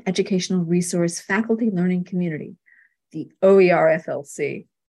open educational resource faculty learning community, the OER FLC.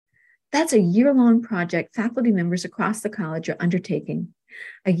 That's a year-long project faculty members across the college are undertaking,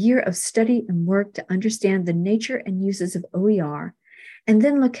 a year of study and work to understand the nature and uses of OER, and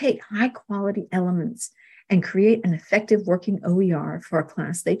then locate high-quality elements and create an effective working OER for a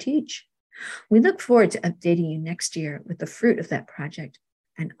class they teach. We look forward to updating you next year with the fruit of that project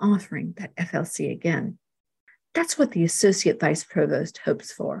and offering that FLC again. That's what the Associate Vice Provost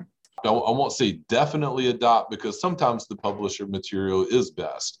hopes for. I won't say definitely adopt, because sometimes the publisher material is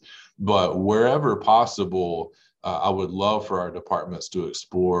best, but wherever possible, I would love for our departments to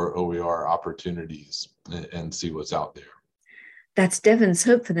explore OER opportunities and see what's out there. That's Devin's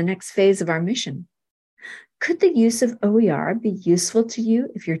hope for the next phase of our mission. Could the use of OER be useful to you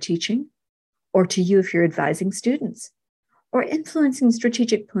if you're teaching, or to you if you're advising students, or influencing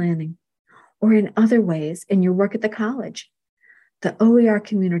strategic planning, or in other ways in your work at the college? The OER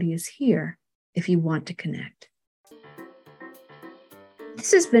community is here if you want to connect.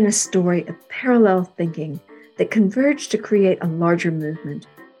 This has been a story of parallel thinking that converged to create a larger movement.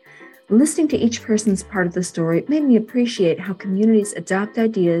 Listening to each person's part of the story made me appreciate how communities adopt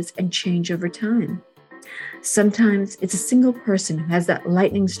ideas and change over time. Sometimes it's a single person who has that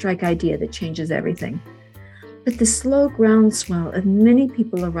lightning strike idea that changes everything. But the slow groundswell of many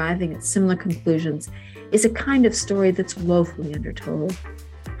people arriving at similar conclusions is a kind of story that's woefully undertold.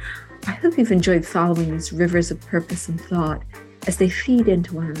 I hope you've enjoyed following these rivers of purpose and thought as they feed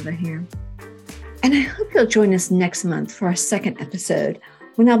into one another here. And I hope you'll join us next month for our second episode,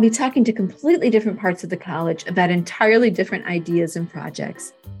 when I'll be talking to completely different parts of the college about entirely different ideas and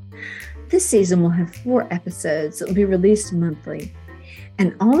projects. This season will have 4 episodes that will be released monthly,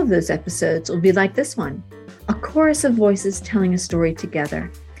 and all of those episodes will be like this one, a chorus of voices telling a story together.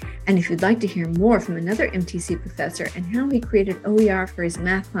 And if you'd like to hear more from another MTC professor and how he created OER for his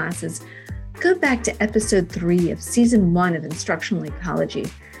math classes, go back to episode 3 of season 1 of Instructional Ecology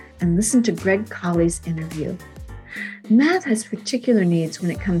and listen to Greg Colley's interview. Math has particular needs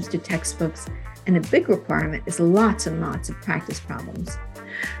when it comes to textbooks, and a big requirement is lots and lots of practice problems.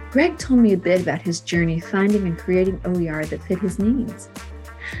 Greg told me a bit about his journey finding and creating OER that fit his needs.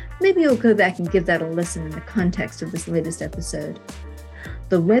 Maybe you'll go back and give that a listen in the context of this latest episode.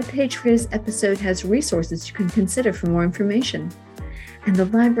 The webpage for this episode has resources you can consider for more information, and the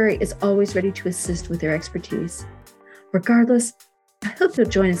library is always ready to assist with their expertise. Regardless, I hope you'll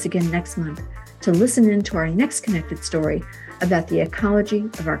join us again next month to listen in to our next connected story about the ecology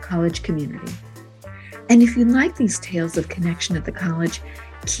of our college community. And if you like these tales of connection at the college,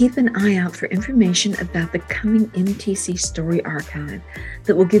 keep an eye out for information about the coming MTC Story Archive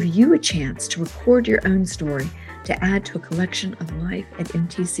that will give you a chance to record your own story to add to a collection of life at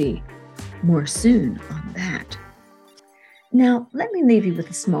MTC. More soon on that. Now, let me leave you with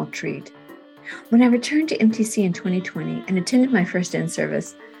a small treat. When I returned to MTC in 2020 and attended my first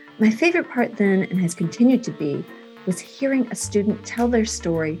in-service, my favorite part then, and has continued to be, was hearing a student tell their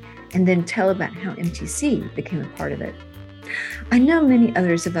story and then tell about how MTC became a part of it. I know many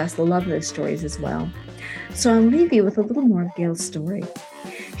others of us love those stories as well, so I'll leave you with a little more of Gail's story.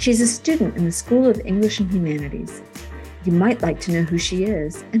 She's a student in the School of English and Humanities. You might like to know who she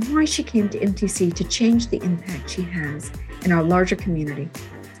is and why she came to MTC to change the impact she has in our larger community.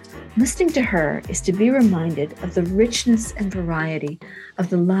 Listening to her is to be reminded of the richness and variety of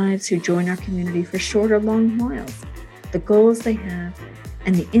the lives who join our community for short or long whiles, the goals they have,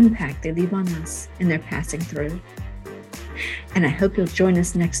 and the impact they leave on us in their passing through. And I hope you'll join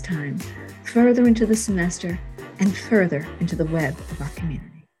us next time, further into the semester and further into the web of our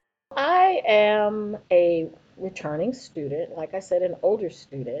community. I am a returning student, like I said, an older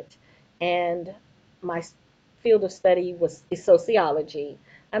student, and my field of study is sociology.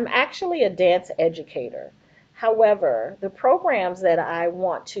 I'm actually a dance educator. However, the programs that I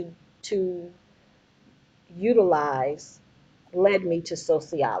want to utilize led me to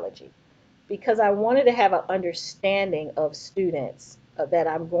sociology because I wanted to have an understanding of students that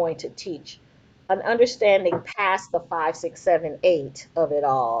I'm going to teach, an understanding past the 5, 6, 7, 8 of it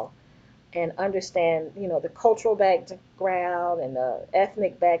all, and understand, the cultural background and the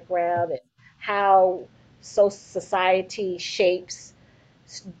ethnic background and how society shapes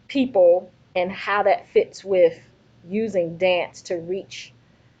people and how that fits with using dance to reach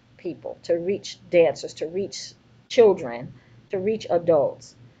people, to reach dancers, to reach children, to reach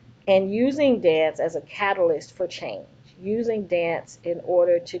adults, and using dance as a catalyst for change, using dance in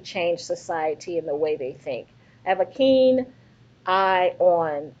order to change society and the way they think. I have a keen eye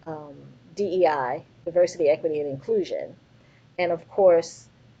on DEI, diversity, equity, and inclusion. And of course,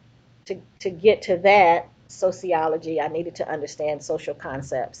 to get to that sociology, I needed to understand social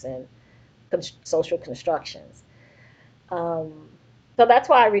concepts and social constructions. Um, so that's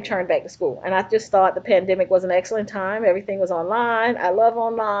why I returned back to school. And I just thought the pandemic was an excellent time. Everything was online. I love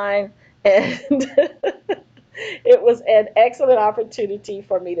online. And it was an excellent opportunity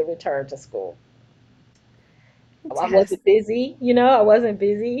for me to return to school. I Fantastic. wasn't busy, I wasn't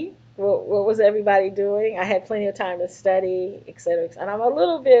busy. What was everybody doing? I had plenty of time to study, et cetera, et cetera. And I'm a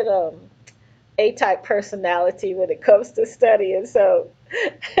little bit A-type personality when it comes to studying, so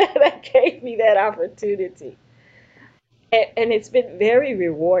that gave me that opportunity. And it's been very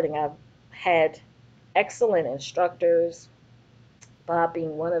rewarding. I've had excellent instructors, Bob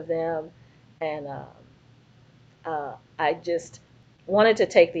being one of them, and I just wanted to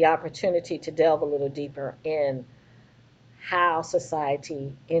take the opportunity to delve a little deeper in how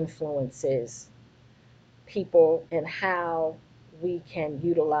society influences people and how we can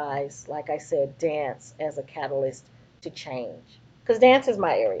utilize, like I said, dance as a catalyst to change. Because dance is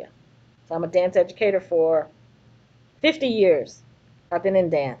my area. So I'm a dance educator for 50 years. I've been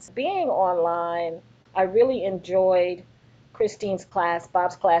in dance. Being online, I really enjoyed Christine's class,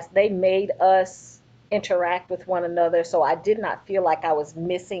 Bob's class. They made us interact with one another, so I did not feel like I was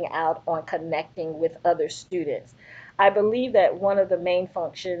missing out on connecting with other students. I believe that one of the main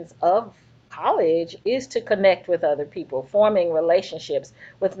functions of college is to connect with other people, forming relationships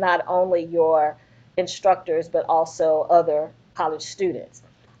with not only your instructors, but also other college students.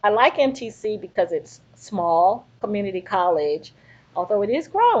 I like MTC because it's small community college, although it is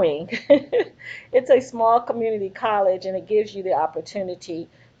growing. It's a small community college and it gives you the opportunity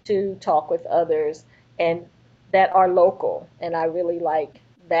to talk with others and that are local. And I really like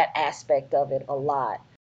that aspect of it a lot.